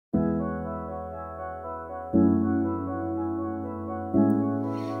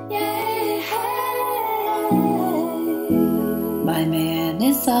My man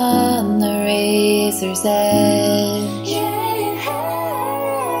is on the razor's edge,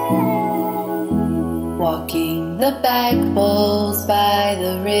 walking the back bowls by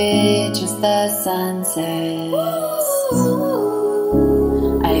the ridge as the sun sets.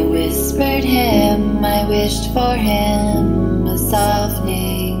 I whispered him, I wished for him, a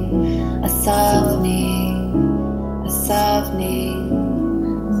softening, a softening, a softening.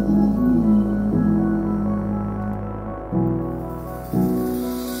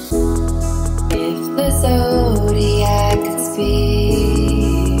 If the zodiac could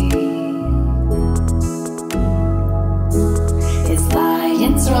speak, his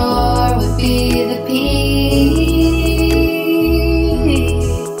lion's roar would be the peak.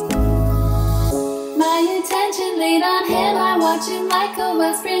 My attention laid on him, I watch him like a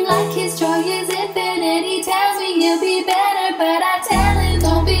wellspring, like his joy is infinite. He tells me he'll be better, but I tell him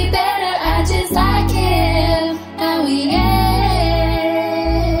don't be better. I just like him, how he is.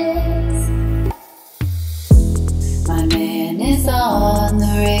 My man is on the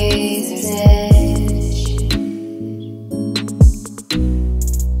razor's edge,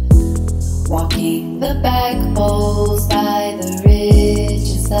 walking the back bowls by the ridge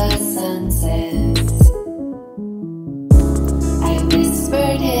as the sun sets. I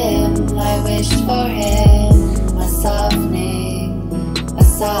whispered him, I wished for him, a softening, a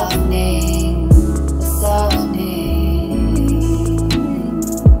softening, a softening.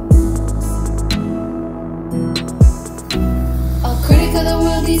 All critic of the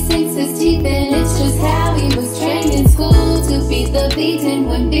world, he sinks his teeth in. It's just how he was trained in school to beat the beaten.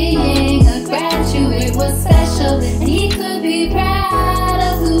 When being a graduate was special, and he could be proud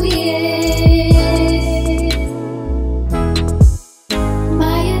of who he is.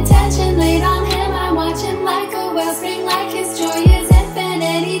 My attention laid on him, I watch him like a wellspring, like his joy is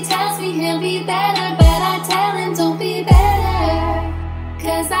infinite. He tells me he'll be better, but I tell him don't be better,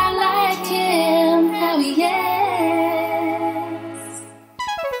 'cause I like him, how he is.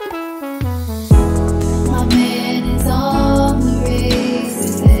 My man is on the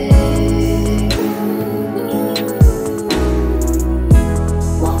razor's edge,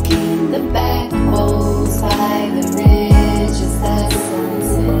 walking the back bowls by the ridge as the sun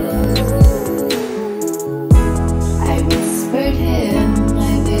sets. I whispered him,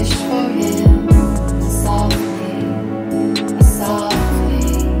 I wished for him, a softening, a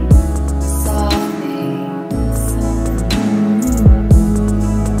softening, a softening, a softening.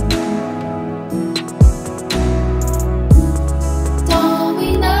 Don't we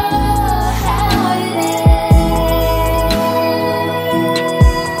know how it is?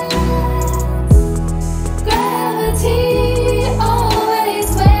 Gravity always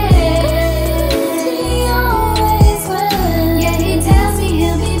wins. Yeah, he tells me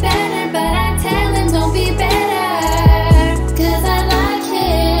he'll be better, but I tell him don't be better, 'cause I like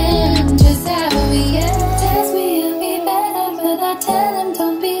him just how he is. Tells me he'll be better, but I tell him